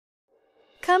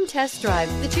Come test drive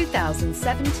the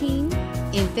 2017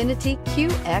 INFINITI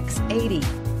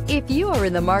QX80. If you are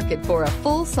in the market for a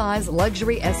full-size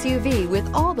luxury SUV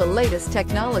with all the latest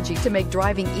technology to make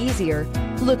driving easier,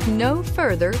 look no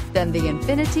further than the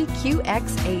INFINITI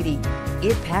QX80.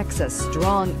 It packs a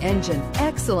strong engine,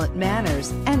 excellent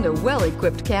manners, and a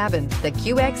well-equipped cabin. The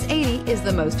QX80 is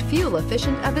the most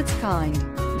fuel-efficient of its kind.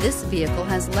 This vehicle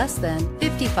has less than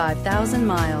 55,000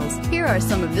 miles. Here are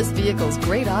some of this vehicle's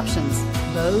great options: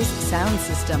 Bose sound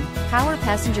system, power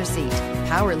passenger seat,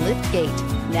 power lift gate,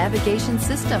 navigation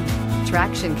system,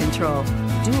 traction control,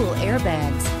 dual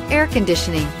airbags, air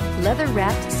conditioning,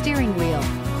 leather-wrapped steering wheel,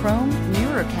 chrome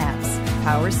mirror caps,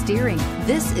 power steering.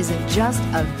 This isn't just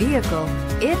a vehicle,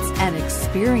 it's an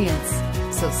experience.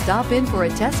 So stop in for a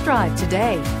test drive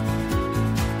today.